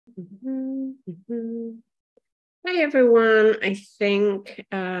Hi everyone. I think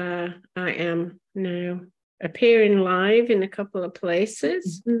I am now appearing live in a couple of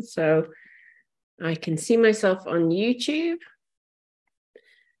places. So I can see myself on YouTube.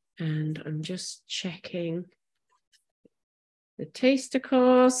 And I'm just checking the taster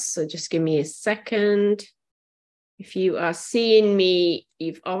course. So just give me a second. If you are seeing me,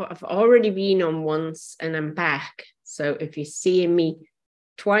 I've already been on once and I'm back. So if you're seeing me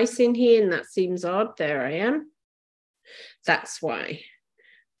twice in here and that seems odd, there I am. That's why.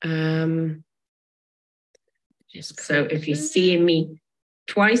 So if you're seeing me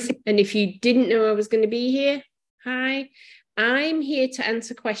twice, and if you didn't know I was going to be here, hi. I'm here to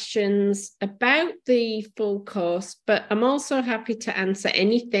answer questions about the full course, but I'm also happy to answer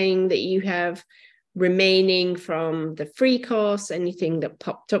anything that you have remaining from the free course, anything that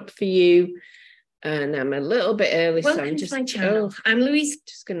popped up for you. And I'm a little bit early, so I'm just I'm Louise.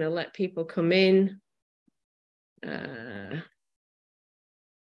 Just going to let people come in. Let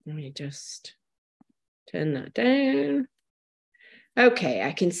me just turn that down. Okay,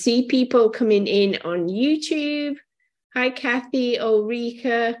 I can see people coming in on YouTube. Hi, Kathy,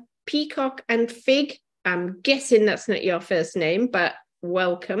 Ulrika, Peacock, and Fig. I'm guessing that's not your first name, but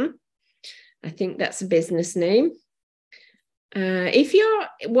welcome. I think that's a business name. If you're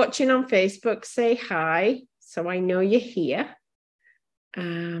watching on Facebook, say hi, so I know you're here.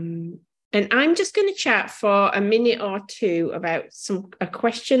 And I'm just going to chat for a minute or two about a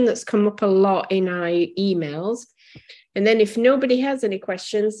question that's come up a lot in our emails. And then if nobody has any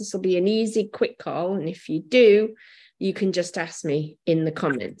questions, this will be an easy, quick call. And if you do, you can just ask me in the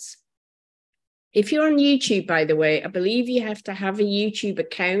comments. If you're on YouTube, by the way, I believe you have to have a YouTube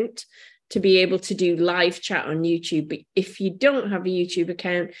account to be able to do live chat on YouTube. But if you don't have a YouTube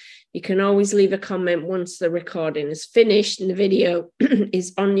account, you can always leave a comment once the recording is finished and the video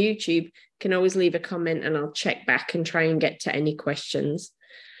is on YouTube. You can always leave a comment and I'll check back and try and get to any questions.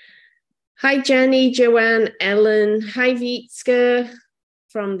 Hi, Jenny, Joanne, Ellen. Hi, Wietske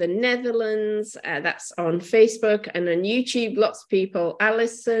from the Netherlands. That's on Facebook, and on YouTube, lots of people.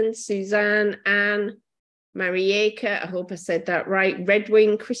 Alison, Suzanne, Anne, Marieka, I hope I said that right.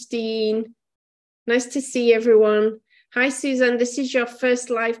 Redwing, Christine. Nice to see everyone. Hi, Suzanne. This is your first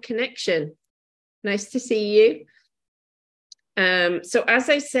live connection. Nice to see you. So as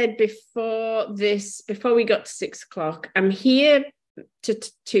I said before we got to 6 o'clock, I'm here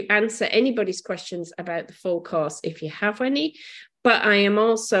to answer anybody's questions about the full course if you have any, but I am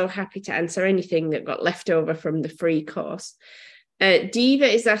also happy to answer anything that got left over from the free course. Diva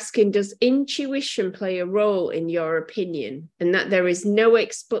is asking, does intuition play a role in your opinion, and that there is no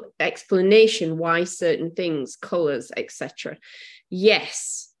explanation why certain things, colors, etc.?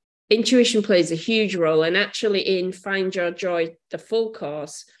 Yes, intuition plays a huge role. And actually in Find Your Joy, the full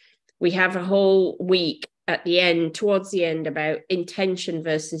course, we have a whole week at the end, towards the end, about intention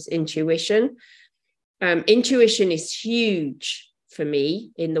versus intuition. Intuition is huge for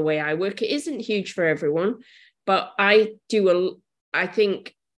me in the way I work. It isn't huge for everyone, but I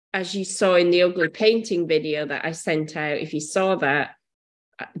think, as you saw in the ugly painting video that I sent out, if you saw that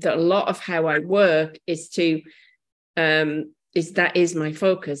a lot of how I work is my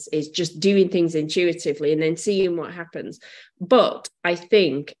focus, is just doing things intuitively and then seeing what happens. But I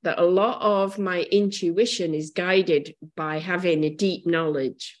think that a lot of my intuition is guided by having a deep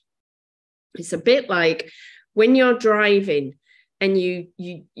knowledge. It's a bit like when you're driving and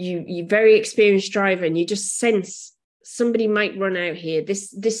you're very experienced driver and you just sense somebody might run out here.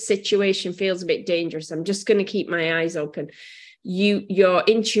 This situation feels a bit dangerous. I'm just going to keep my eyes open. Your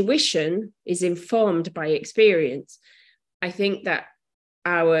intuition is informed by experience. I think that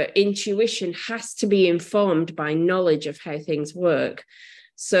our intuition has to be informed by knowledge of how things work.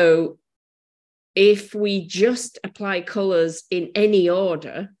 So if we just apply colors in any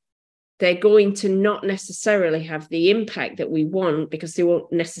order, they're going to not necessarily have the impact that we want because they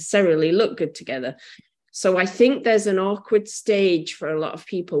won't necessarily look good together. So I think there's an awkward stage for a lot of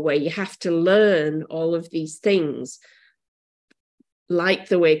people where you have to learn all of these things, like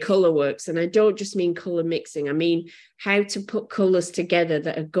the way color works. And I don't just mean color mixing. I mean how to put colors together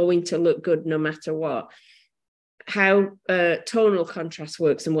that are going to look good no matter what. How tonal contrast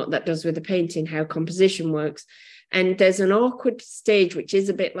works and what that does with the painting, how composition works. And there's an awkward stage, which is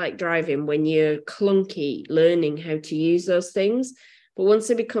a bit like driving, when you're clunky learning how to use those things. But once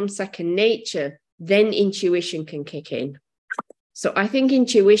they become second nature, then intuition can kick in. So I think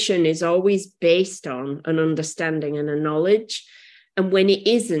intuition is always based on an understanding and a knowledge. And when it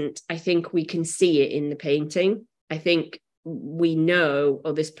isn't, I think we can see it in the painting. I think we know,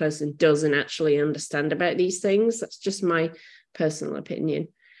 oh, this person doesn't actually understand about these things. That's just my personal opinion.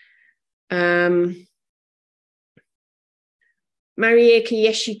 Marieka,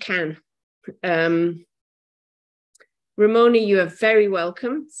 yes, you can. Ramona, you are very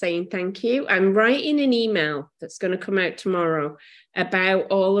welcome, saying thank you. I'm writing an email that's going to come out tomorrow about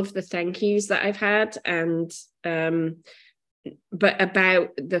all of the thank yous that I've had, and but about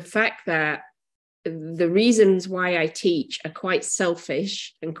the fact that the reasons why I teach are quite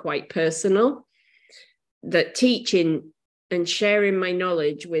selfish and quite personal, that teaching and sharing my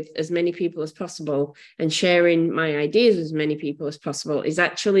knowledge with as many people as possible and sharing my ideas with as many people as possible is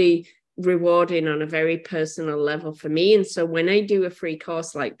actually rewarding on a very personal level for me. And so when I do a free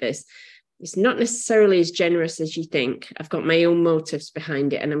course like this, it's not necessarily as generous as you think. I've got my own motives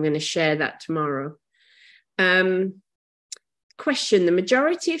behind it, and I'm going to share that tomorrow. Question: the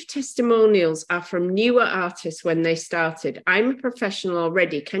majority of testimonials are from newer artists when they started. I'm a professional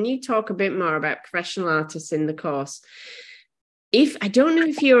already. Can you talk a bit more about professional artists in the course? I don't know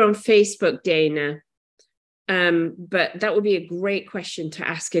if you're on Facebook, Dana, but that would be a great question to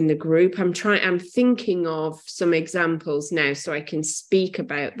ask in the group. I'm thinking of some examples now so I can speak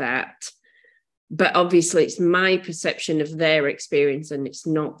about that. But obviously it's my perception of their experience and it's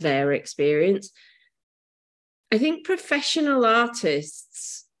not their experience. I think professional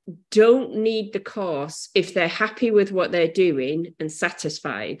artists don't need the course if they're happy with what they're doing and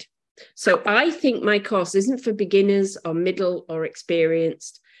satisfied. So I think my course isn't for beginners or middle or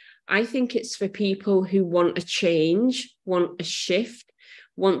experienced. I think it's for people who want a change, want a shift,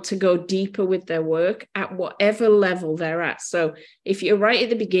 want to go deeper with their work at whatever level they're at. So if you're right at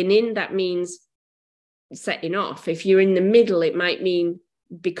the beginning, that means setting off. If you're in the middle, it might mean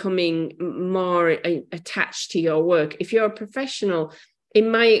becoming more attached to your work. If you're a professional,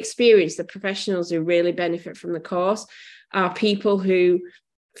 in my experience, the professionals who really benefit from the course are people who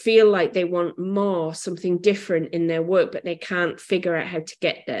feel like they want more, something different in their work, but they can't figure out how to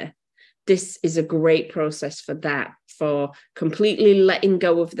get there. This is a great process for that, for completely letting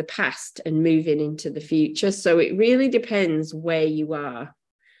go of the past and moving into the future. So it really depends where you are.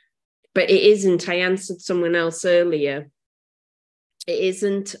 But it isn't, I answered someone else earlier, it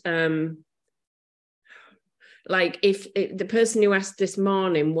isn't like if the person who asked this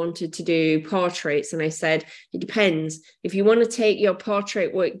morning wanted to do portraits, and I said, it depends. If you want to take your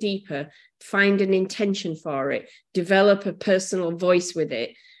portrait work deeper, find an intention for it, develop a personal voice with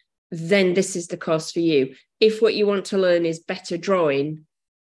it, then this is the course for you. If what you want to learn is better drawing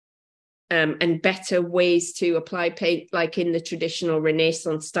and better ways to apply paint, like in the traditional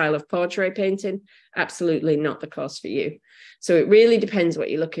Renaissance style of portrait painting, absolutely not the course for you. So it really depends what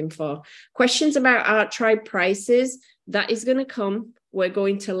you're looking for. Questions about Art Tribe prices, that is going to come. We're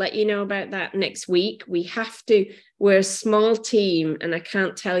going to let you know about that next week. We're a small team, and I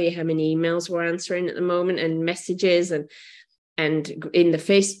can't tell you how many emails we're answering at the moment, and messages, and in the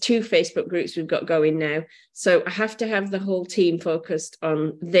two Facebook groups we've got going now. So I have to have the whole team focused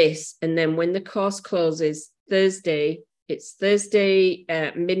on this. And then when the course closes Thursday, it's Thursday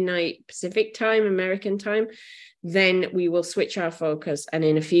midnight Pacific time, American time, then we will switch our focus. And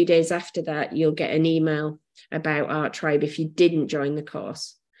in a few days after that, you'll get an email about Art Tribe if you didn't join the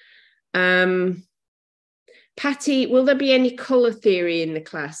course. Patty, will there be any color theory in the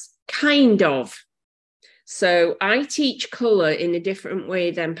class? Kind of. So I teach color in a different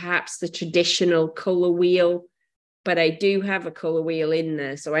way than perhaps the traditional color wheel, but I do have a color wheel in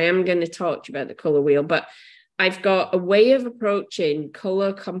there. So I am going to talk to you about the color wheel, but I've got a way of approaching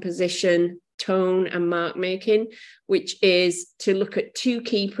color composition, tone, and mark making, which is to look at two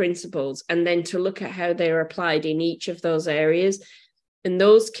key principles and then to look at how they're applied in each of those areas. And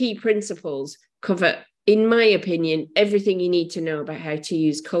those key principles cover, in my opinion, everything you need to know about how to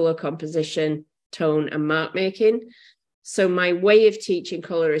use color composition, tone, and mark making. So my way of teaching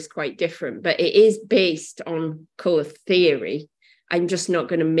color is quite different, but it is based on color theory. I'm just not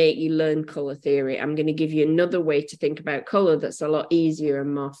going to make you learn color theory. I'm going to give you another way to think about color that's a lot easier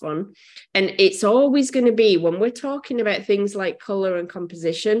and more fun. And it's always going to be, when we're talking about things like color and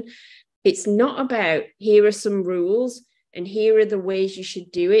composition, it's not about here are some rules and here are the ways you should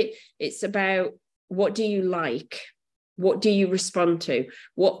do it. It's about, what do you like? What do you respond to?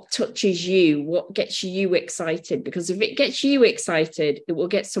 What touches you? What gets you excited? Because if it gets you excited, it will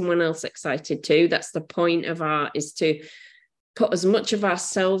get someone else excited too. That's the point of art, is to put as much of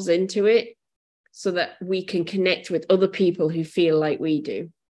ourselves into it so that we can connect with other people who feel like we do.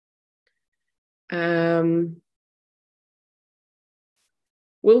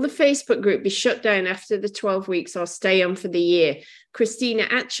 Will the Facebook group be shut down after the 12 weeks or stay on for the year? Christina,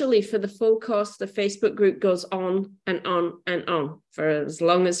 actually, for the full course, the Facebook group goes on and on and on for as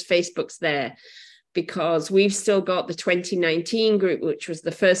long as Facebook's there. because we've still got the 2019 group, which was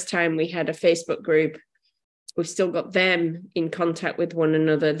the first time we had a Facebook group. We've still got them in contact with one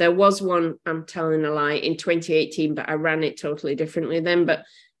another. There was one, I'm telling a lie, in 2018, but I ran it totally differently then. But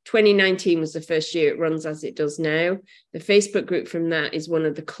 2019 was the first year it runs as it does now. The Facebook group from that is one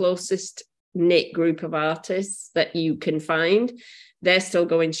of the closest knit group of artists that you can find. They're still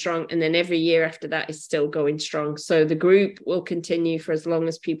going strong. And then every year after that is still going strong. So the group will continue for as long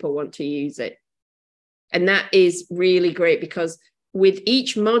as people want to use it. And that is really great, because with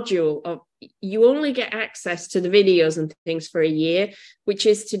each module you only get access to the videos and things for a year, which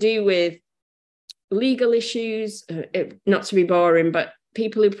is to do with legal issues, not to be boring, but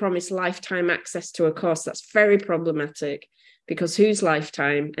people who promise lifetime access to a course. That's very problematic, because whose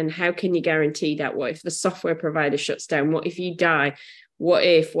lifetime, and how can you guarantee that? What if the software provider shuts down? What if you die? What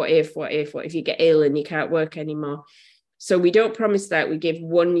if you get ill and you can't work anymore? So we don't promise that. We give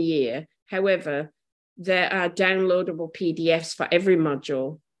 1 year. However, there are downloadable PDFs for every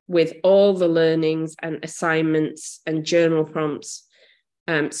module with all the learnings and assignments and journal prompts.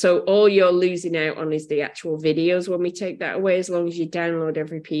 So all you're losing out on is the actual videos when we take that away. As long as you download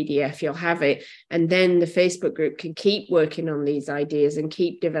every PDF, you'll have it. And then the Facebook group can keep working on these ideas and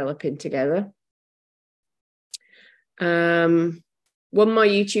keep developing together. One more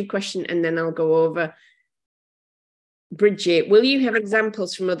YouTube question, and then I'll go over. Bridget, will you have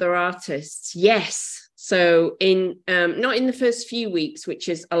examples from other artists? Yes. So not in the first few weeks, which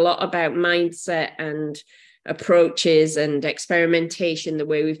is a lot about mindset and approaches and experimentation, the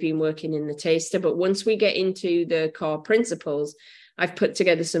way we've been working in the taster. But once we get into the core principles, I've put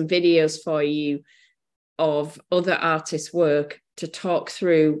together some videos for you of other artists' work to talk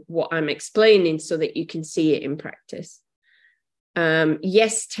through what I'm explaining so that you can see it in practice.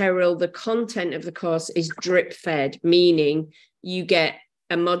 Yes, Terrell, the content of the course is drip fed, meaning you get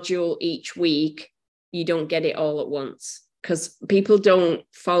a module each week. You don't get it all at once, because people don't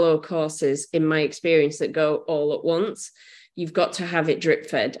follow courses, in my experience, that go all at once. You've got to have it drip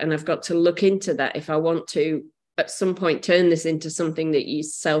fed. And I've got to look into that. If I want to, at some point, turn this into something that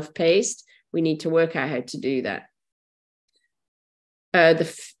is self-paced, we need to work out how to do that.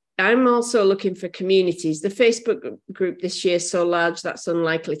 I'm also looking for communities. The Facebook group this year is so large, that's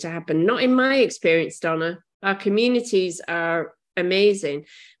unlikely to happen. Not in my experience, Donna. Our communities are amazing.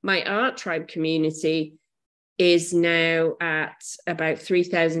 My Art Tribe community is now at about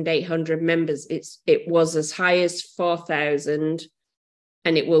 3,800 members. It was as high as 4,000,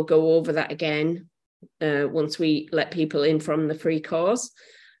 and it will go over that again once we let people in from the free course.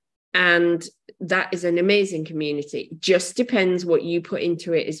 And that is an amazing community. It just depends what you put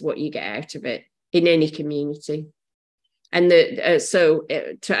into it is what you get out of it in any community. And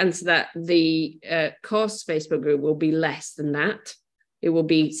to answer that, the course Facebook group will be less than that. It will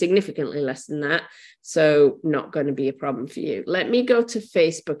be significantly less than that. So not going to be a problem for you. Let me go to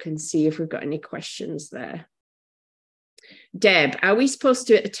Facebook and see if we've got any questions there. Deb, are we supposed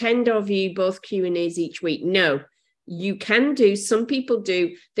to attend or view both Q&As each week? No, you can do. Some people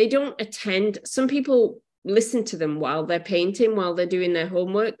do. They don't attend. Some people listen to them while they're painting, while they're doing their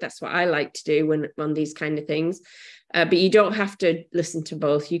homework. That's what I like to do when on these kind of things. But you don't have to listen to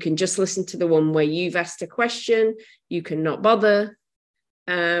both. You can just listen to the one where you've asked a question. You can not bother.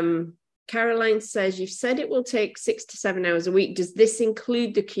 Caroline says, you've said it will take 6 to 7 hours a week. Does this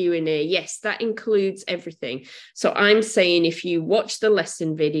include the Q&A? Yes, that includes everything. So I'm saying if you watch the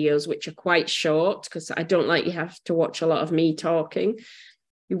lesson videos, which are quite short, because I don't like you have to watch a lot of me talking.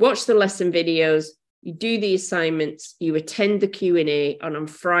 You watch the lesson videos, you do the assignments, you attend the Q&A, and on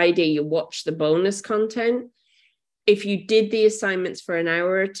Friday, you watch the bonus content. If you did the assignments for an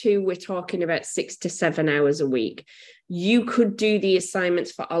hour or two, we're talking about 6 to 7 hours a week. You could do the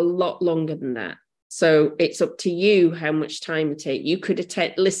assignments for a lot longer than that. So it's up to you how much time you take. You could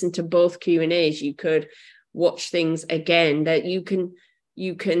listen to both Q&As. You could watch things again. That you can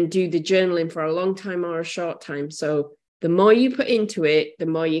do the journaling for a long time or a short time. So the more you put into it, the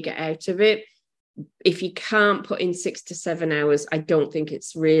more you get out of it. If you can't put in 6 to 7 hours, I don't think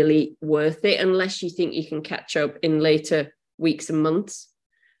it's really worth it, unless you think you can catch up in later weeks and months.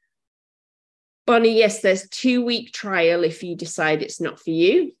 Bonnie, yes, there's 2-week trial if you decide it's not for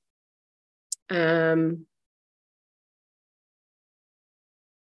you.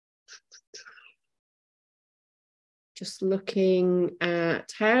 Just looking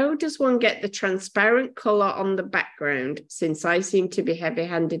at how does one get the transparent color on the background, since I seem to be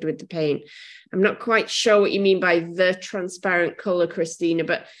heavy-handed with the paint. I'm not quite sure what you mean by the transparent color, Christina,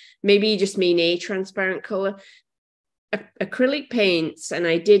 but maybe you just mean a transparent color. Acrylic paints, and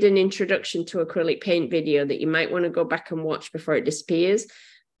I did an introduction to acrylic paint video that you might want to go back and watch before it disappears.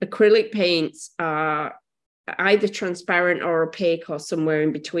 acrylic paints are either transparent or opaque or somewhere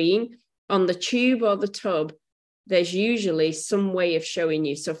in between. On the tube or the tub, there's usually some way of showing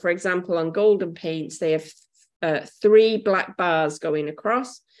you. So for example, on golden paints, they have 3 black bars going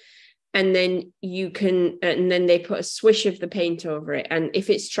across, and then they put a swish of the paint over it. And if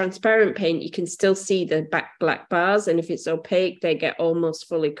it's transparent paint, you can still see the black bars. And if it's opaque, they get almost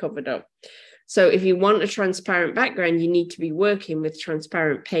fully covered up. So if you want a transparent background, you need to be working with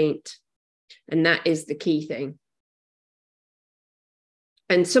transparent paint. And that is the key thing.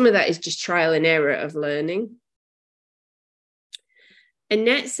 And some of that is just trial and error of learning.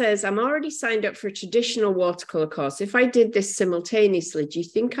 Annette says, I'm already signed up for a traditional watercolor course. If I did this simultaneously, do you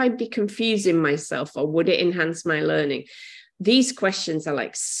think I'd be confusing myself, or would it enhance my learning? These questions are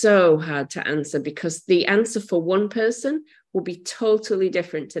like so hard to answer, because the answer for one person will be totally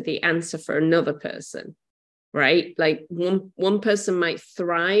different to the answer for another person, right? Like one person might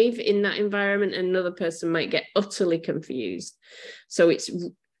thrive in that environment, and another person might get utterly confused. So it's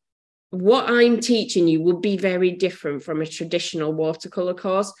what I'm teaching you will be very different from a traditional watercolor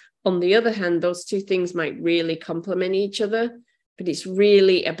course. On the other hand, those two things might really complement each other, but it's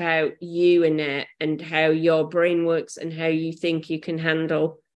really about you, Annette, and how your brain works and how you think you can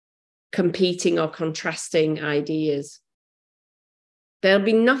handle competing or contrasting ideas. There'll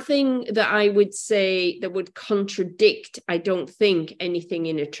be nothing that I would say that would contradict, I don't think, anything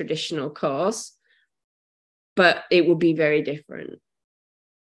in a traditional course, but it will be very different.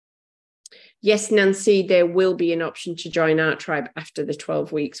 Yes, Nancy, there will be an option to join Art Tribe after the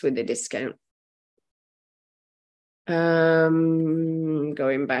 12 weeks with a discount.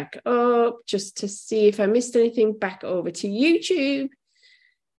 Going back up just to see if I missed anything, back over to YouTube.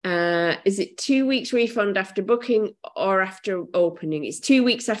 Is it 2 weeks refund after booking or after opening? It's 2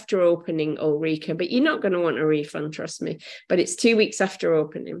 weeks after opening, Ulrika, but you're not going to want a refund, trust me. But it's 2 weeks after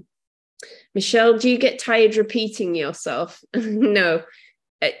opening. Michelle, do you get tired repeating yourself? No.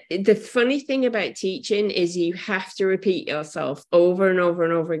 The funny thing about teaching is you have to repeat yourself over and over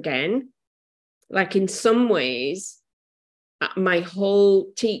and over again. Like in some ways, my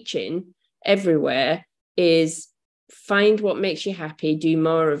whole teaching everywhere is find what makes you happy, do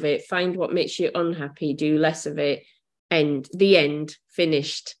more of it. Find what makes you unhappy, do less of it. And the end,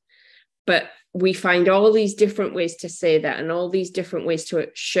 finished. But we find all these different ways to say that and all these different ways to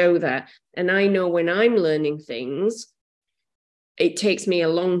show that. And I know when I'm learning things, it takes me a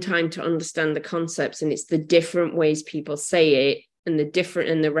long time to understand the concepts, and it's the different ways people say it and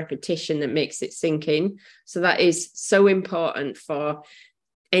the repetition that makes it sink in. So that is so important for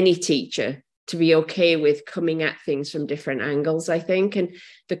any teacher to be okay with coming at things from different angles, I think. And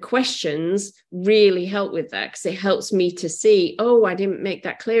the questions really help with that, because it helps me to see, oh, I didn't make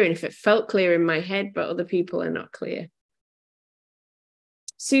that clear. And if it felt clear in my head, but other people are not clear.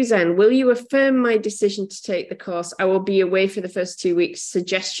 Suzanne, will you affirm my decision to take the course? I will be away for the first 2 weeks.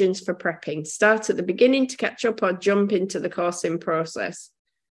 Suggestions for prepping. Start at the beginning to catch up or jump into the course in process?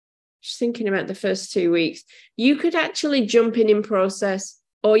 Just thinking about the first 2 weeks. You could actually jump in process,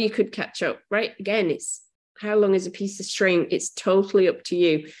 or you could catch up, right? Again, it's how long is a piece of string? It's totally up to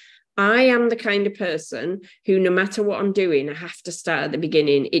you. I am the kind of person who, no matter what I'm doing, I have to start at the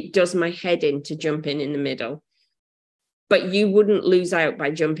beginning. It does my head in to jump in the middle. But you wouldn't lose out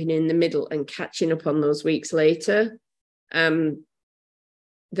by jumping in the middle and catching up on those weeks later. That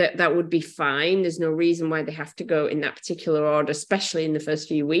would be fine. There's no reason why they have to go in that particular order, especially in the first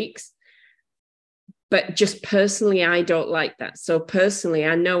few weeks. But just personally, I don't like that. So personally,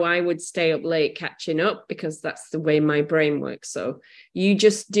 I know I would stay up late catching up, because that's the way my brain works. So you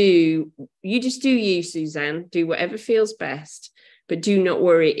just do you, Suzanne. Do whatever feels best, but do not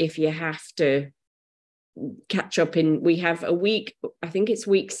worry if you have to catch up we have a week, I think it's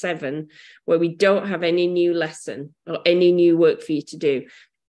week 7, where we don't have any new lesson or any new work for you to do.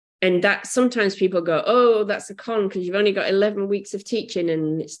 And that sometimes people go, oh, that's a con because you've only got 11 weeks of teaching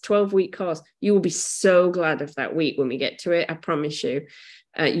and it's 12-week course. You will be so glad of that week when we get to it. I promise you.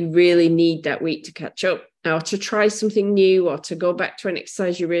 You really need that week to catch up, or to try something new, or to go back to an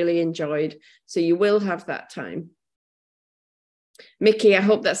exercise you really enjoyed. So you will have that time. Mickey, I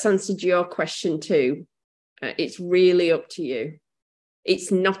hope that's answered your question too. It's really up to you.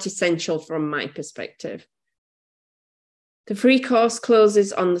 It's not essential from my perspective. The free course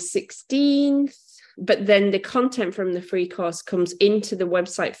closes on the 16th, but then the content from the free course comes into the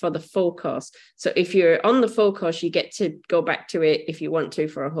website for the full course. So if you're on the full course, you get to go back to it if you want to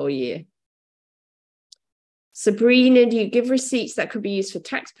for a whole year. Sabrina, do you give receipts that could be used for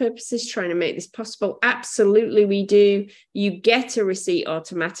tax purposes, trying to make this possible? Absolutely, we do. You get a receipt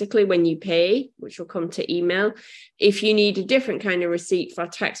automatically when you pay, which will come to email. If you need a different kind of receipt for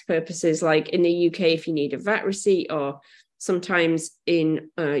tax purposes, like in the UK, if you need a VAT receipt, or sometimes in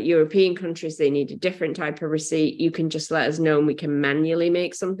European countries, they need a different type of receipt, you can just let us know and we can manually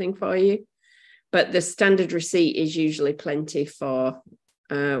make something for you. But the standard receipt is usually plenty for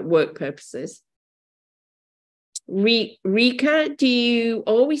work purposes. Rika, do you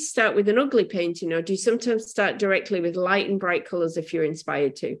always start with an ugly painting, or do you sometimes start directly with light and bright colors if you're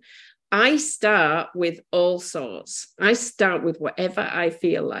inspired to? I start with all sorts. I start with whatever I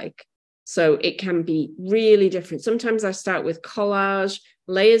feel like. So it can be really different. Sometimes I start with collage,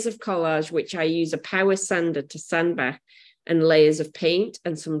 layers of collage, which I use a power sander to sand back, and layers of paint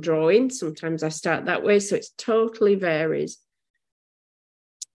and some drawing. Sometimes I start that way. So it's totally varies.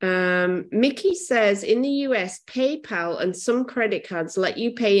 Mickey says, in the US, PayPal and some credit cards let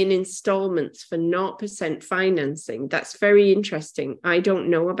you pay in installments for 0% financing. That's very interesting. I don't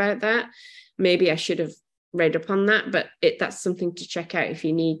know about that. Maybe I should have read up on that, but that's something to check out if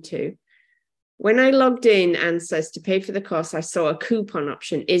you need to. When I logged in and says to pay for the course, I saw a coupon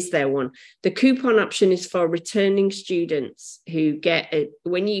option. Is there one? The coupon option is for returning students who get it.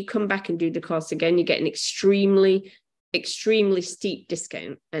 When you come back and do the course again, you get an extremely steep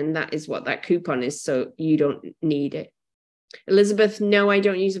discount, and that is what that coupon is, so you don't need it. Elizabeth, no, I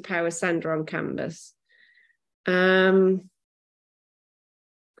don't use a power sander on canvas.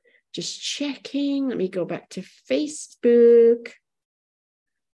 Just checking. Let me go back to Facebook.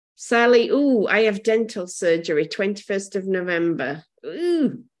 Sally, I have dental surgery 21st of November.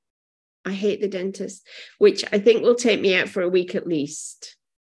 I hate the dentist, which I think will take me out for a week at least.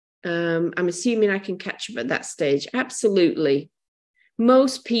 I'm assuming I can catch up at that stage. Absolutely.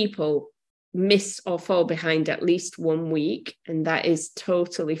 Most people miss or fall behind at least 1 week, and that is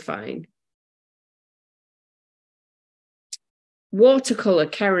totally fine. Watercolor,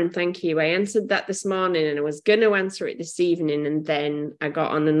 Karen, thank you. I answered that this morning and I was going to answer it this evening, and then I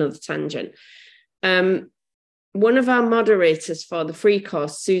got on another tangent. One of our moderators for the free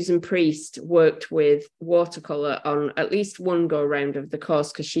course, Susan Priest, worked with watercolor on at least one go round of the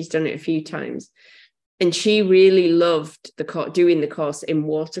course because she's done it a few times. And she really loved doing the course in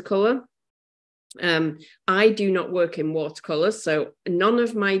watercolor. I do not work in watercolor, so none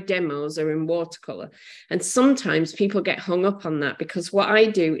of my demos are in watercolor. And sometimes people get hung up on that, because what I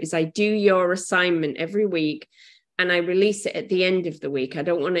do is I do your assignment every week and I release it at the end of the week. I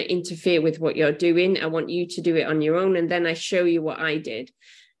don't want to interfere with what you're doing. I want you to do it on your own, and then I show you what I did.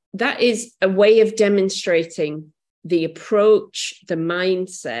 That is a way of demonstrating the approach, the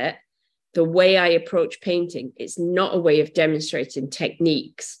mindset, the way I approach painting. It's not a way of demonstrating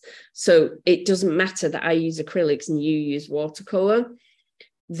techniques. So it doesn't matter that I use acrylics and you use watercolor.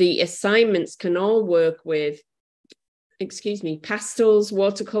 The assignments can all work with, pastels,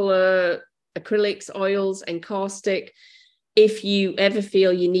 watercolor, acrylics, oils, and caustic. If you ever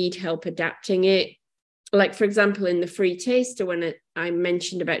feel you need help adapting it, like for example, in the free taster, when I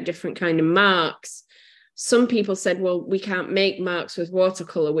mentioned about different kind of marks, some people said, well, we can't make marks with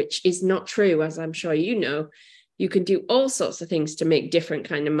watercolor, which is not true. As I'm sure you know, you can do all sorts of things to make different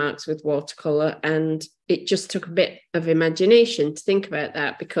kind of marks with watercolor. And it just took a bit of imagination to think about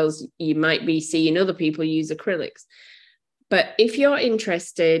that, because you might be seeing other people use acrylics. But if you're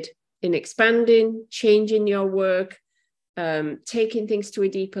interested in expanding, changing your work, taking things to a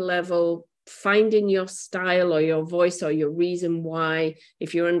deeper level, finding your style or your voice or your reason why,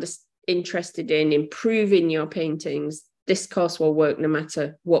 if you're interested in improving your paintings, this course will work no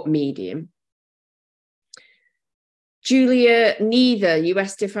matter what medium. Julia, neither. You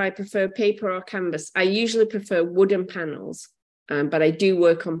asked if I prefer paper or canvas. I usually prefer wooden panels, but I do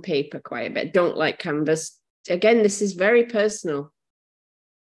work on paper quite a bit. Don't like canvas. Again, this is very personal.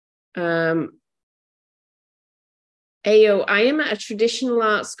 Ayo, I am at a traditional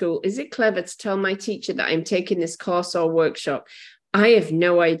art school. Is it clever to tell my teacher that I'm taking this course or workshop? I have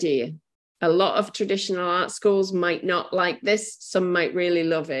no idea. A lot of traditional art schools might not like this. Some might really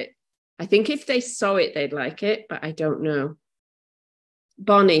love it. I think if they saw it, they'd like it, but I don't know.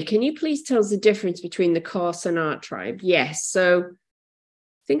 Bonnie, can you please tell us the difference between the course and Art Tribe? Yes. So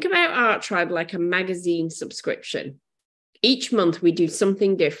think about Art Tribe like a magazine subscription. Each month we do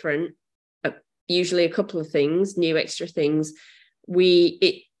something different, usually a couple of things, new extra things.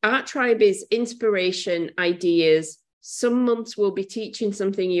 Art Tribe is inspiration, ideas. Some months we'll be teaching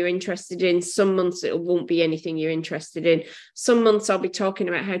something you're interested in. Some months it won't be anything you're interested in. Some months I'll be talking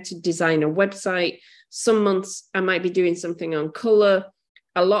about how to design a website. Some months I might be doing something on color.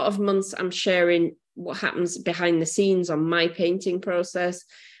 A lot of months I'm sharing what happens behind the scenes on my painting process.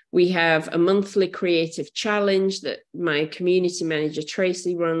 We have a monthly creative challenge that my community manager,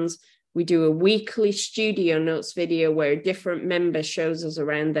 Tracy, runs. We do a weekly studio notes video where a different member shows us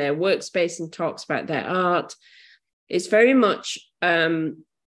around their workspace and talks about their art. It's very much a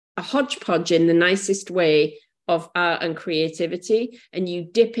hodgepodge in the nicest way of art and creativity, and you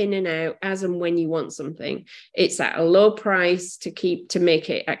dip in and out as and when you want something. It's at a low price to make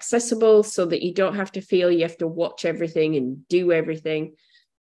it accessible so that you don't have to feel you have to watch everything and do everything.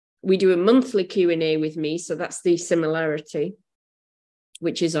 We do a monthly Q&A with me, so that's the similarity,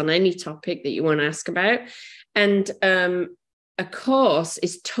 which is on any topic that you want to ask about. And a course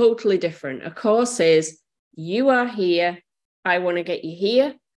is totally different. A course is, you are here, I want to get you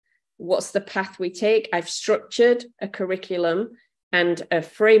here. What's the path we take? I've structured a curriculum and a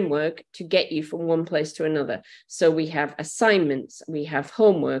framework to get you from one place to another. So we have assignments, we have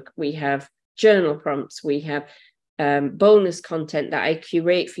homework, we have journal prompts, we have bonus content that I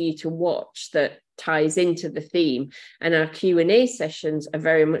curate for you to watch that ties into the theme. And our Q&A sessions are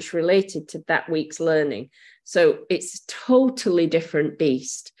very much related to that week's learning. So it's a totally different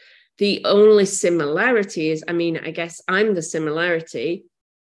beast. The only similarity is, I guess I'm the similarity.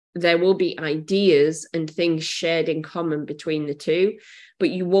 There will be ideas and things shared in common between the two, but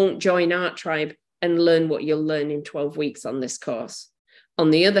you won't join Art Tribe and learn what you'll learn in 12 weeks on this course.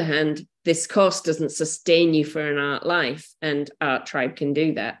 On the other hand, this course doesn't sustain you for an art life, and Art Tribe can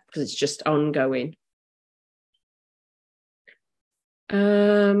do that because it's just ongoing.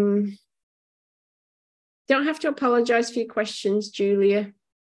 Don't have to apologize for your questions, Julia.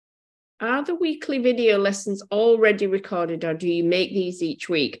 Are the weekly video lessons already recorded, or do you make these each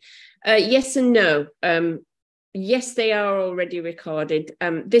week? Yes and no. Yes, they are already recorded.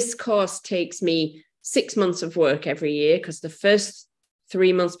 This course takes me 6 months of work every year, because the first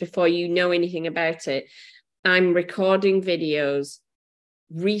 3 months before you know anything about it, I'm recording videos.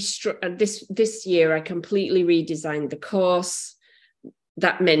 This year, I completely redesigned the course.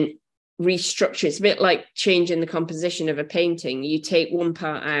 That meant restructure. It's a bit like changing the composition of a painting. You take one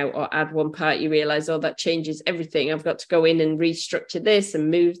part out or add one part, you realize, oh, that changes everything. I've got to go in and restructure this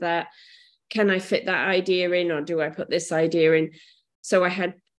and move that. Can I fit that idea in, or do I put this idea in? So I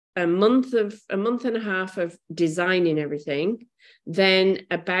had a month and a half of designing everything, then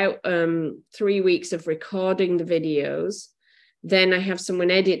about 3 weeks of recording the videos. Then I have someone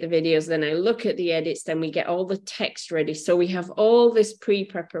edit the videos, then I look at the edits, then we get all the text ready. So we have all this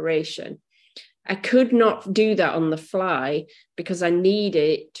pre-preparation. I could not do that on the fly because I need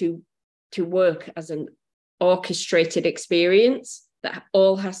it to work as an orchestrated experience that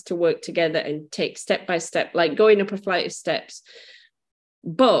all has to work together and take step by step, like going up a flight of steps.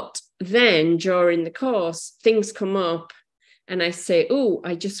 But then during the course, things come up and I say, oh,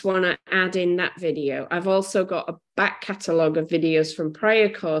 I just want to add in that video. I've also got a back catalogue of videos from prior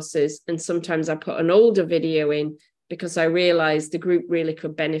courses, and sometimes I put an older video in because I realized the group really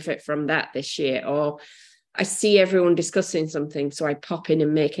could benefit from that this year, or I see everyone discussing something, so I pop in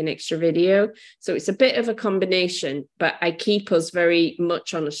and make an extra video. So it's a bit of a combination, but I keep us very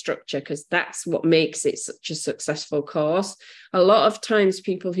much on a structure because that's what makes it such a successful course. A lot of times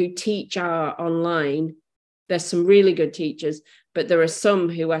people who teach art online, there's some really good teachers, but there are some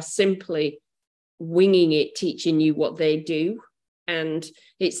who are simply winging it, teaching you what they do. And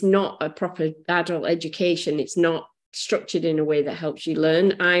it's not a proper adult education. It's not structured in a way that helps you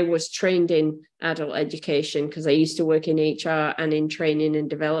learn. I was trained in adult education because I used to work in HR and in training and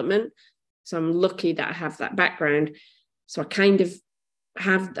development. So I'm lucky that I have that background. So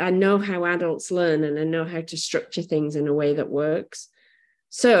I know how adults learn, and I know how to structure things in a way that works.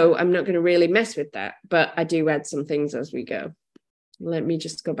 So I'm not going to really mess with that, but I do add some things as we go. Let me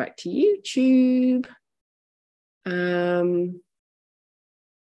just go back to YouTube.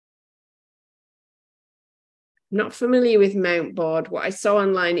 Not familiar with mount board. What I saw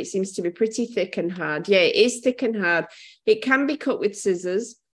online, it seems to be pretty thick and hard. Yeah, it is thick and hard. It can be cut with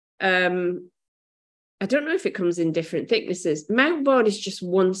scissors. I don't know if it comes in different thicknesses. Mount board is just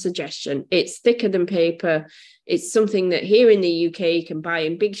one suggestion. It's thicker than paper. It's something that here in the UK you can buy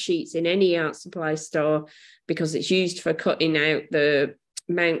in big sheets in any art supply store because it's used for cutting out the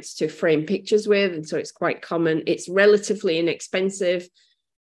mounts to frame pictures with. And so it's quite common. It's relatively inexpensive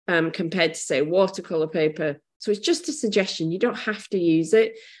compared to, say, watercolor paper. So it's just a suggestion. You don't have to use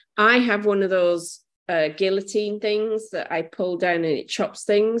it. I have one of those guillotine things that I pull down and it chops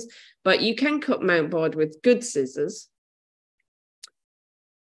things, but you can cut mount board with good scissors.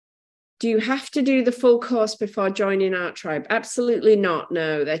 Do you have to do the full course before joining Art Tribe? Absolutely not.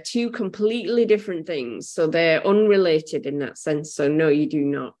 No, they're two completely different things. So they're unrelated in that sense. So no, you do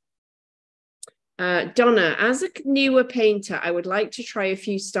not. Donna, as a newer painter, I would like to try a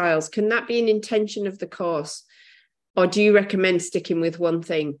few styles. Can that be an intention of the course? Or do you recommend sticking with one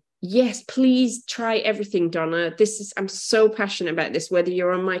thing? Yes, please try everything, Donna. I'm so passionate about this, whether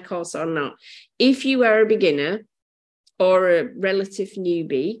you're on my course or not. If you are a beginner or a relative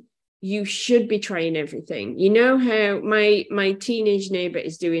newbie, you should be trying everything. You know how my teenage neighbor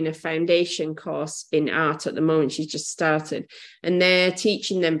is doing a foundation course in art at the moment. She's just started, and they're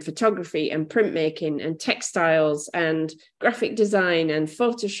teaching them photography and printmaking and textiles and graphic design and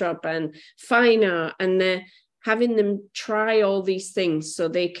Photoshop and fine art. And they're having them try all these things so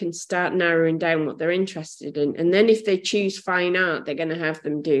they can start narrowing down what they're interested in. And then if they choose fine art, they're going to have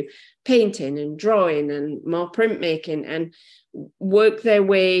them do painting and drawing and more printmaking and work their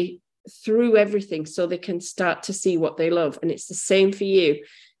way through everything so they can start to see what they love. And it's the same for you.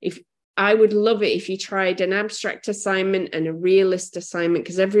 If I would love it if you tried an abstract assignment and a realist assignment,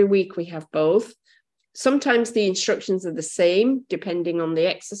 because every week we have both. Sometimes the instructions are the same depending on the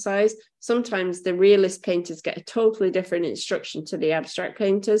exercise. Sometimes the realist painters get a totally different instruction to the abstract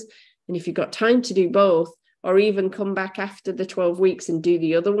painters. And if you've got time to do both, or even come back after the 12 weeks and do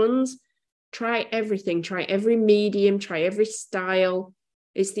the other ones, try everything, try every medium, try every style.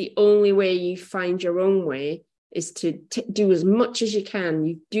 It's the only way you find your own way, is to do as much as you can.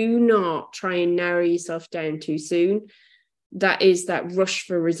 You do not try and narrow yourself down too soon. That is that rush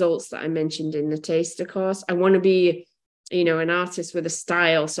for results that I mentioned in the taster course. I want to be, an artist with a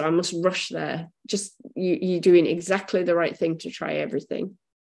style, so I must rush there. Just you're doing exactly the right thing to try everything.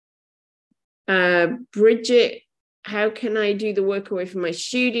 Bridget, how can I do the work away from my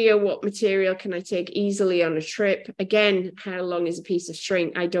studio? What material can I take easily on a trip? Again, how long is a piece of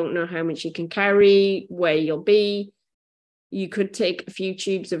string? I don't know how much you can carry, where you'll be. You could take a few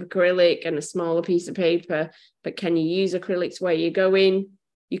tubes of acrylic and a smaller piece of paper, but can you use acrylics where you're going?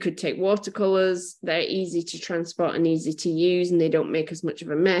 You could take watercolors. They're easy to transport and easy to use, and they don't make as much of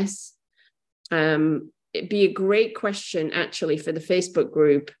a mess. It'd be a great question, actually, for the Facebook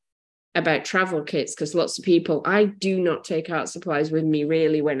group about travel kits, because lots of people, I do not take art supplies with me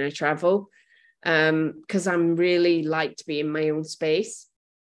really when I travel, because I'm really like to be in my own space.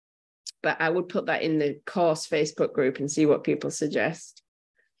 But I would put that in the course Facebook group and see what people suggest.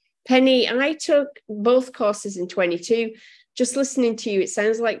 Penny, I took both courses in 22. Just listening to you, it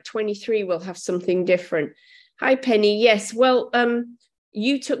sounds like 23 will have something different. Hi, Penny. Yes, well,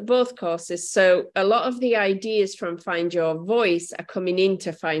 you took both courses, so a lot of the ideas from Find Your Voice are coming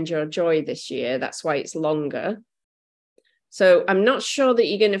into Find Your Joy this year. That's why it's longer. So I'm not sure that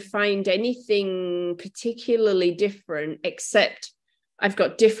you're going to find anything particularly different, except I've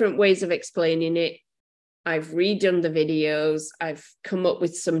got different ways of explaining it. I've redone the videos. I've come up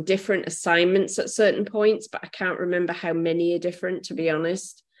with some different assignments at certain points, but I can't remember how many are different, to be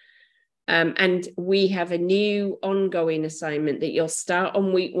honest. And we have a new ongoing assignment that you'll start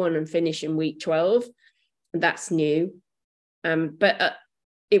on week 1 and finish in week 12. That's new. But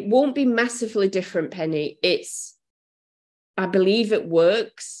it won't be massively different, Penny. I believe it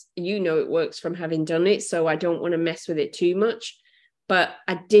works. It works from having done it, so I don't want to mess with it too much. But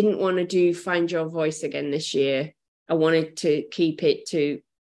I didn't want to do Find Your Voice again this year. I wanted to keep it to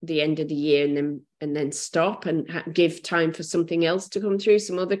the end of the year and then stop and give time for something else to come through,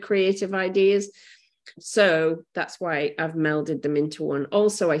 some other creative ideas. So that's why I've melded them into one.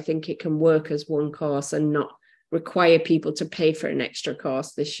 Also, I think it can work as one course and not require people to pay for an extra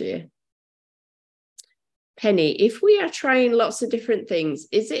course this year. Penny, if we are trying lots of different things,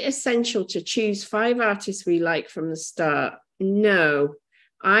 is it essential to choose 5 artists we like from the start? No,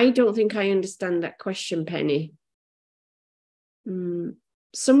 I don't think I understand that question, Penny.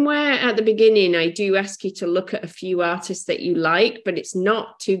 Somewhere at the beginning, I do ask you to look at a few artists that you like, but it's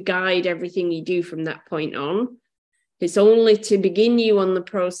not to guide everything you do from that point on. It's only to begin you on the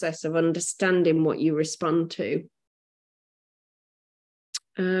process of understanding what you respond to.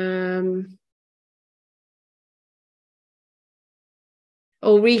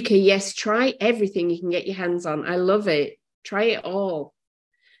 Ulrika, yes, try everything you can get your hands on. I love it. Try it all.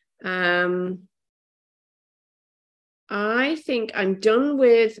 I think I'm done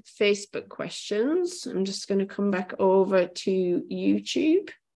with Facebook questions. I'm just going to come back over to YouTube.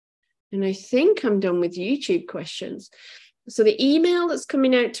 And I think I'm done with YouTube questions. So the email that's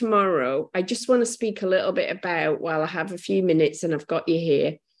coming out tomorrow, I just want to speak a little bit about while I have a few minutes and I've got you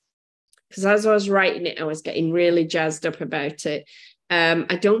here. Because as I was writing it, I was getting really jazzed up about it.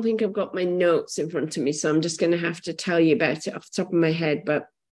 I don't think I've got my notes in front of me, so I'm just going to have to tell you about it off the top of my head. But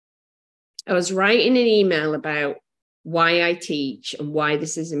I was writing an email about why I teach and why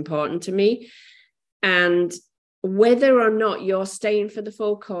this is important to me. And whether or not you're staying for the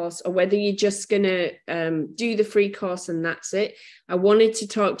full course or whether you're just going to do the free course and that's it, I wanted to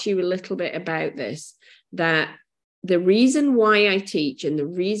talk to you a little bit about this, that the reason why I teach and the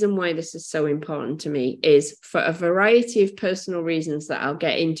reason why this is so important to me is for a variety of personal reasons that I'll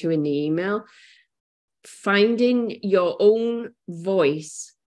get into in the email. Finding your own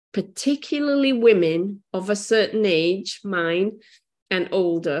voice, particularly women of a certain age, mine and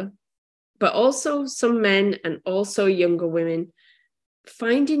older, but also some men and also younger women,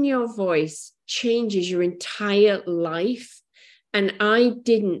 finding your voice changes your entire life. And I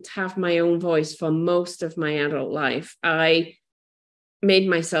didn't have my own voice for most of my adult life. I made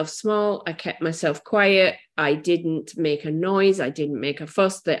myself small. I kept myself quiet. I didn't make a noise. I didn't make a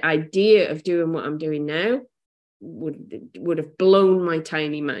fuss. The idea of doing what I'm doing now would have blown my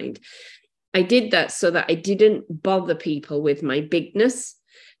tiny mind. I did that so that I didn't bother people with my bigness,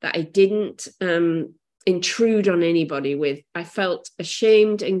 that I didn't intrude on anybody with. I felt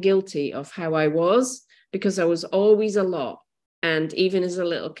ashamed and guilty of how I was because I was always a lot, and even as a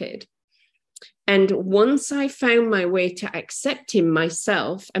little kid. And once I found my way to accepting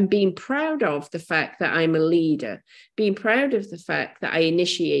myself and being proud of the fact that I'm a leader, being proud of the fact that I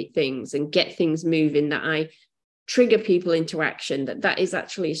initiate things and get things moving, that I trigger people into action, that is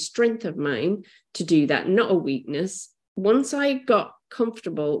actually a strength of mine to do that, not a weakness. Once I got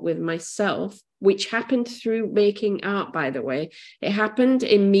comfortable with myself, which happened through making art, by the way, it happened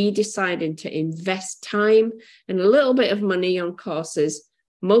in me deciding to invest time and a little bit of money on courses,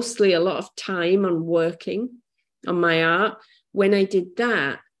 mostly a lot of time on working on my art. When I did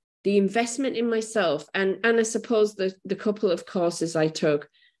that, the investment in myself, and I suppose the couple of courses I took,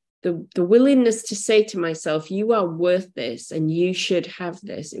 the willingness to say to myself, you are worth this and you should have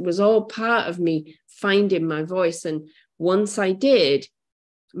this. It was all part of me finding my voice. And once I did,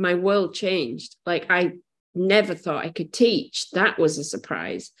 my world changed. Like, I never thought I could teach. That was a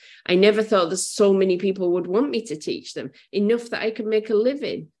surprise. I never thought that so many people would want me to teach them, enough that I could make a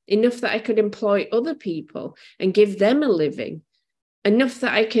living, enough that I could employ other people and give them a living, enough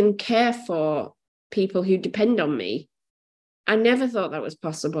that I can care for people who depend on me. I never thought that was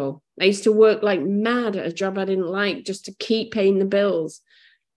possible. I used to work like mad at a job I didn't like just to keep paying the bills.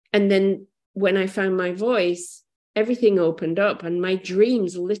 And then when I found my voice, everything opened up and my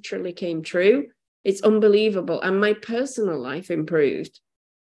dreams literally came true. It's unbelievable. And my personal life improved.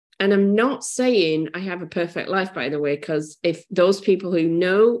 And I'm not saying I have a perfect life, by the way, because if those people who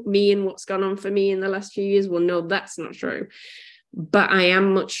know me and what's gone on for me in the last few years will know that's not true. But I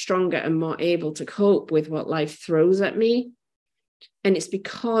am much stronger and more able to cope with what life throws at me. And it's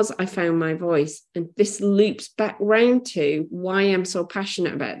because I found my voice. And this loops back round to why I'm so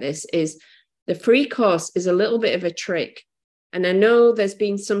passionate about this. Is the free course is a little bit of a trick. And I know there's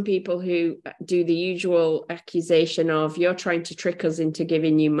been some people who do the usual accusation of, you're trying to trick us into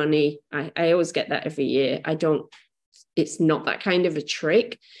giving you money. I always get that every year. It's not that kind of a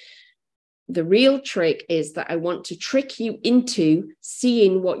trick. The real trick is that I want to trick you into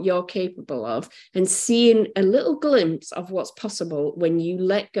seeing what you're capable of and seeing a little glimpse of what's possible when you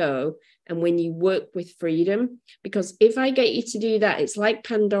let go and when you work with freedom. Because if I get you to do that, it's like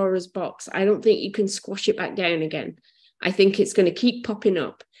Pandora's box. I don't think you can squash it back down again. I think it's going to keep popping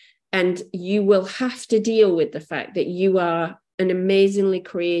up, and you will have to deal with the fact that you are an amazingly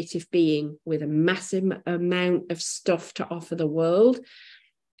creative being with a massive amount of stuff to offer the world.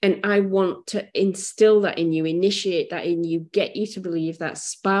 And I want to instill that in you, initiate that in you, get you to believe that,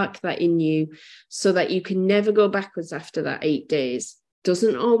 spark that in you, so that you can never go backwards after that 8 days.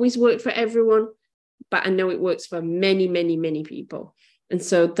 Doesn't always work for everyone, but I know it works for many, many, many people. And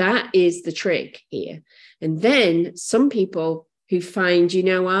so that is the trick here. And then some people who find,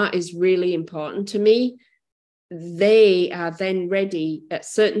 art is really important to me, they are then ready at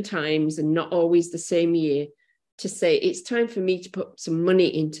certain times, and not always the same year, to say, it's time for me to put some money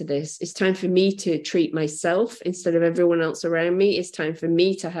into this. It's time for me to treat myself instead of everyone else around me. It's time for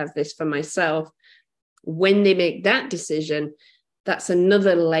me to have this for myself. When they make that decision, that's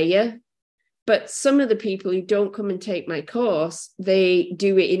another layer. But some of the people who don't come and take my course, they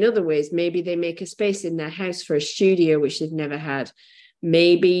do it in other ways. Maybe they make a space in their house for a studio, which they've never had.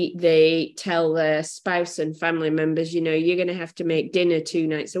 Maybe they tell their spouse and family members, you're going to have to make dinner 2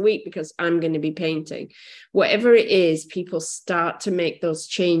 nights a week because I'm going to be painting. Whatever it is, people start to make those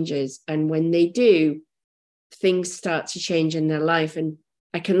changes. And when they do, things start to change in their life. And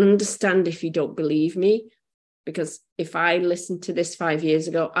I can understand if you don't believe me, because if I listened to this 5 years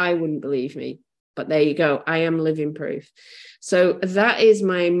ago, I wouldn't believe me. But there you go. I am living proof. So that is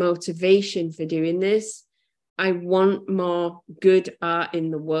my motivation for doing this. I want more good art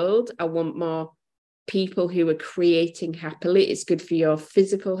in the world. I want more people who are creating happily. It's good for your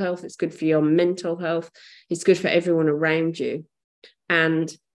physical health. It's good for your mental health. It's good for everyone around you.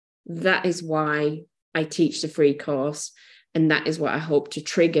 And that is why I teach the free course. And that is what I hope to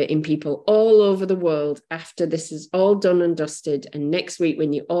trigger in people all over the world after this is all done and dusted. And next week,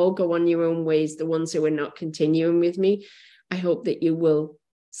 when you all go on your own ways, the ones who are not continuing with me, I hope that you will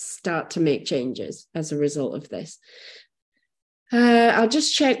start to make changes as a result of this. I'll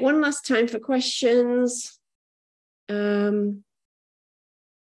just check one last time for questions.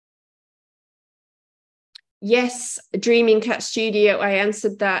 Yes, Dreaming Cat Studio, I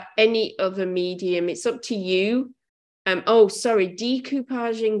answered that. Any other medium, it's up to you. Oh, sorry,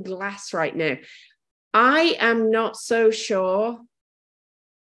 decoupaging glass right now. I am not so sure.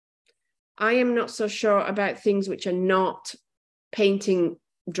 I am not so sure about things which are not painting,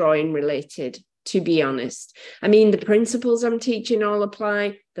 drawing related, to be honest. I mean, the principles I'm teaching all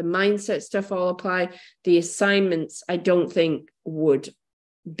apply. The mindset stuff all apply. The assignments, I don't think would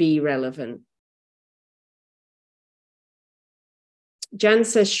be relevant. Jan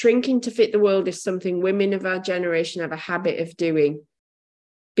says, shrinking to fit the world is something women of our generation have a habit of doing.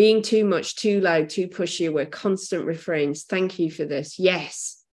 Being too much, too loud, too pushy were constant refrains. Thank you for this.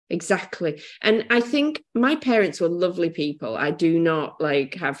 Yes, exactly. And I think my parents were lovely people. I do not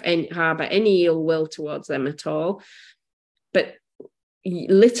harbor any ill will towards them at all. But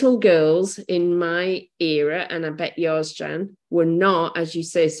little girls in my era, and I bet yours, Jan, were not, as you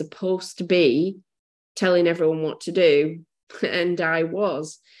say, supposed to be telling everyone what to do. And I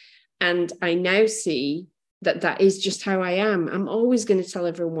was. And I now see that that is just how I am. I'm always going to tell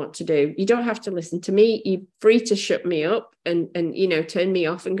everyone what to do. You don't have to listen to me. You're free to shut me up and turn me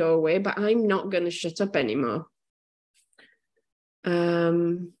off and go away, but I'm not going to shut up anymore.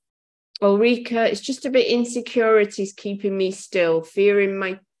 Ulrika, it's just a bit insecurities keeping me still, fearing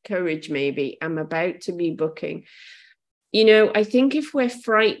my courage maybe. I'm about to be booking. I think if we're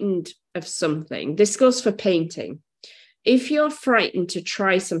frightened of something, this goes for painting. If you're frightened to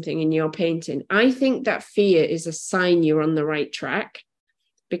try something in your painting, I think that fear is a sign you're on the right track,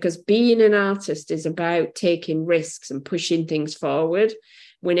 because being an artist is about taking risks and pushing things forward.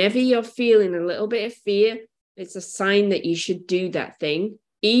 Whenever you're feeling a little bit of fear, it's a sign that you should do that thing,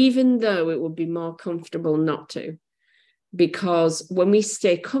 even though it would be more comfortable not to. Because when we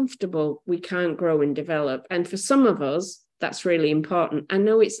stay comfortable, we can't grow and develop. And for some of us, that's really important. I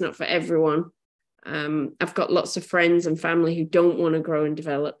know it's not for everyone. I've got lots of friends and family who don't want to grow and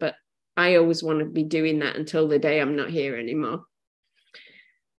develop, but I always want to be doing that until the day I'm not here anymore.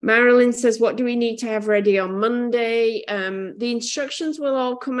 Marilyn says, what do we need to have ready on Monday? The instructions will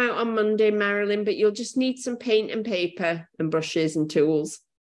all come out on Monday, Marilyn, but you'll just need some paint and paper and brushes and tools.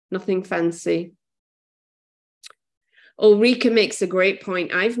 Nothing fancy. Ulrika makes a great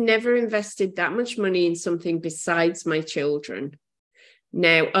point. I've never invested that much money in something besides my children.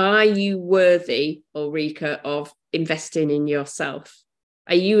 Now, are you worthy, Ulrika, of investing in yourself?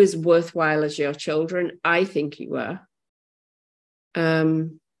 Are you as worthwhile as your children? I think you are.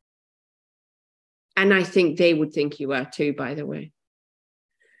 And I think they would think you are too, by the way.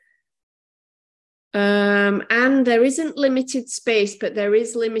 And there isn't limited space, but there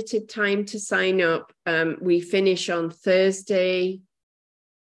is limited time to sign up. We finish on Thursday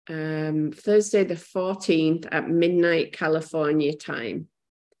the 14th at midnight California time.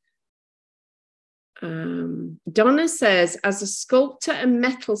 Donna says, as a sculptor and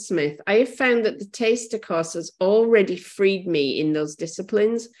metalsmith, I have found that the taster course has already freed me in those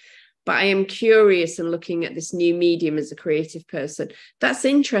disciplines, but I am curious and looking at this new medium as a creative person. That's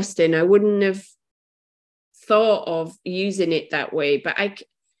interesting. I wouldn't have thought of using it that way, but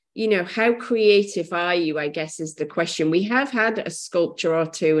how creative are you, I guess, is the question. We have had a sculptor or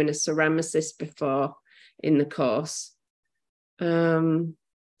two and a ceramicist before in the course.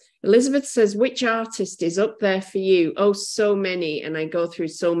 Elizabeth says, which artist is up there for you? Oh, so many. And I go through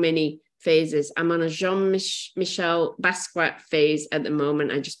so many phases. I'm on a Jean-Michel Basquiat phase at the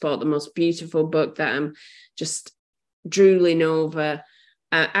moment. I just bought the most beautiful book that I'm just drooling over.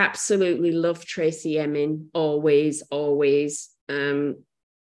 I absolutely love Tracy Emin, always.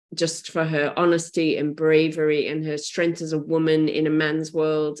 Just for her honesty and bravery and her strength as a woman in a man's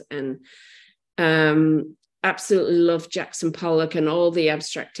world. And absolutely love Jackson Pollock and all the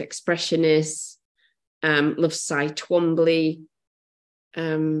abstract expressionists. Love Cy Twombly.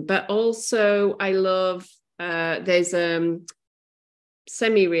 But also I love, there's a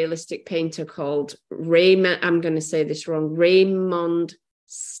semi-realistic painter called Raymond, I'm going to say this wrong, Raymond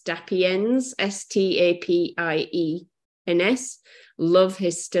Stapiens, Stapiens. Love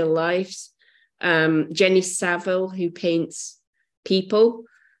his still lifes. Jenny Saville, who paints people,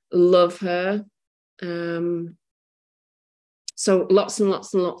 love her. So lots and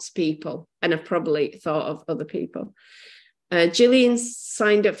lots and lots of people, and I've probably thought of other people. Gillian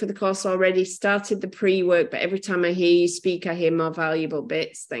signed up for the course already, started the pre-work, but every time I hear you speak, I hear more valuable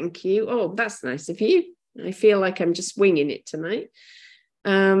bits. Thank you. Oh, that's nice of you. I feel like I'm just winging it tonight.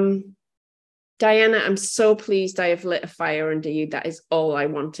 Diana, I'm so pleased I have lit a fire under you. That is all I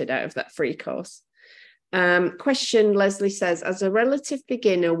wanted out of that free course. Question, Leslie says, as a relative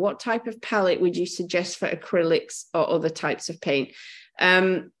beginner, what type of palette would you suggest for acrylics or other types of paint?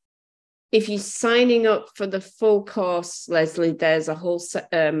 If you're signing up for the full course, Leslie, there's a whole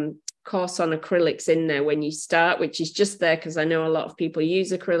course on acrylics in there when you start, which is just there because I know a lot of people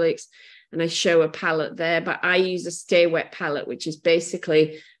use acrylics, and I show a palette there, but I use a Stay Wet palette, which is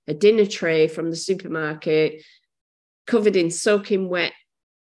basically a dinner tray from the supermarket covered in soaking wet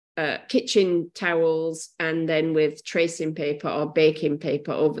kitchen towels, and then with tracing paper or baking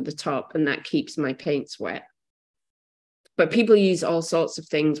paper over the top, and that keeps my paints wet. But people use all sorts of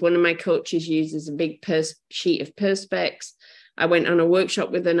things. One of my coaches uses a big sheet of Perspex. I went on a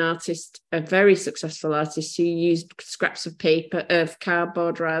workshop with an artist, a very successful artist, who used scraps of paper, of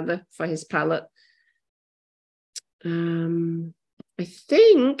cardboard rather, for his palette. I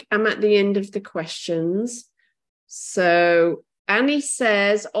think I'm at the end of the questions. So Annie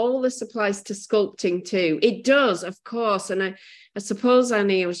says, all this applies to sculpting too. It does, of course. And I suppose,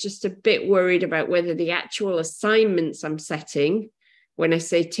 Annie, I was just a bit worried about whether the actual assignments I'm setting, when I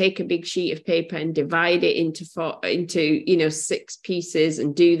say take a big sheet of paper and divide it into 6 pieces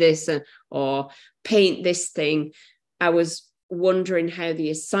and do this or paint this thing, I was wondering how the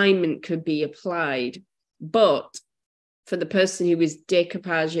assignment could be applied. But for the person who is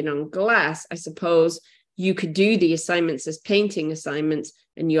decoupaging on glass, I suppose you could do the assignments as painting assignments,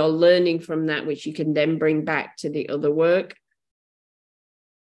 and you're learning from that, which you can then bring back to the other work.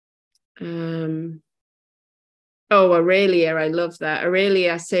 Oh, Aurelia, I love that.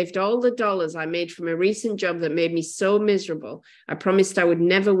 Aurelia, I saved all the dollars I made from a recent job that made me so miserable. I promised I would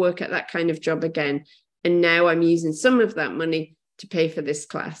never work at that kind of job again. And now I'm using some of that money to pay for this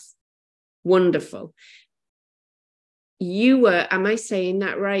class. Wonderful. Ewa, am I saying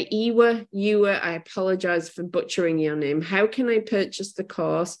that right? Ewa, I apologize for butchering your name. How can I purchase the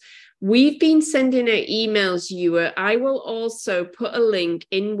course? We've been sending out emails, Ewa. I will also put a link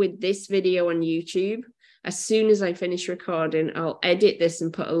in with this video on YouTube. As soon as I finish recording, I'll edit this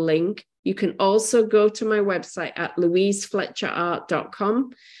and put a link. You can also go to my website at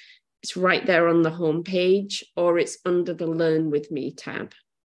louisefletcherart.com. It's right there on the homepage, or it's under the Learn With Me tab.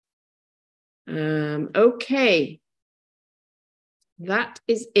 Okay. That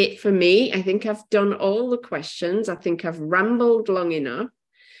is it for me. I think I've done all the questions. I think I've rambled long enough.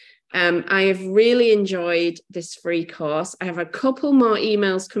 I have really enjoyed this free course. I have a couple more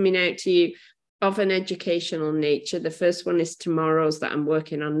emails coming out to you of an educational nature. The first one is tomorrow's that I'm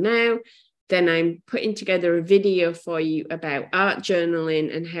working on now. Then I'm putting together a video for you about art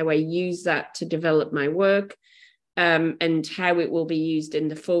journaling and how I use that to develop my work, and how it will be used in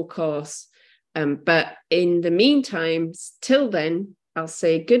the full course. But in the meantime, till then, I'll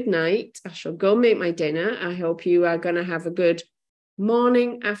say good night. I shall go make my dinner. I hope you are going to have a good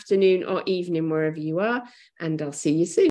morning, afternoon, or evening, wherever you are, and I'll see you soon.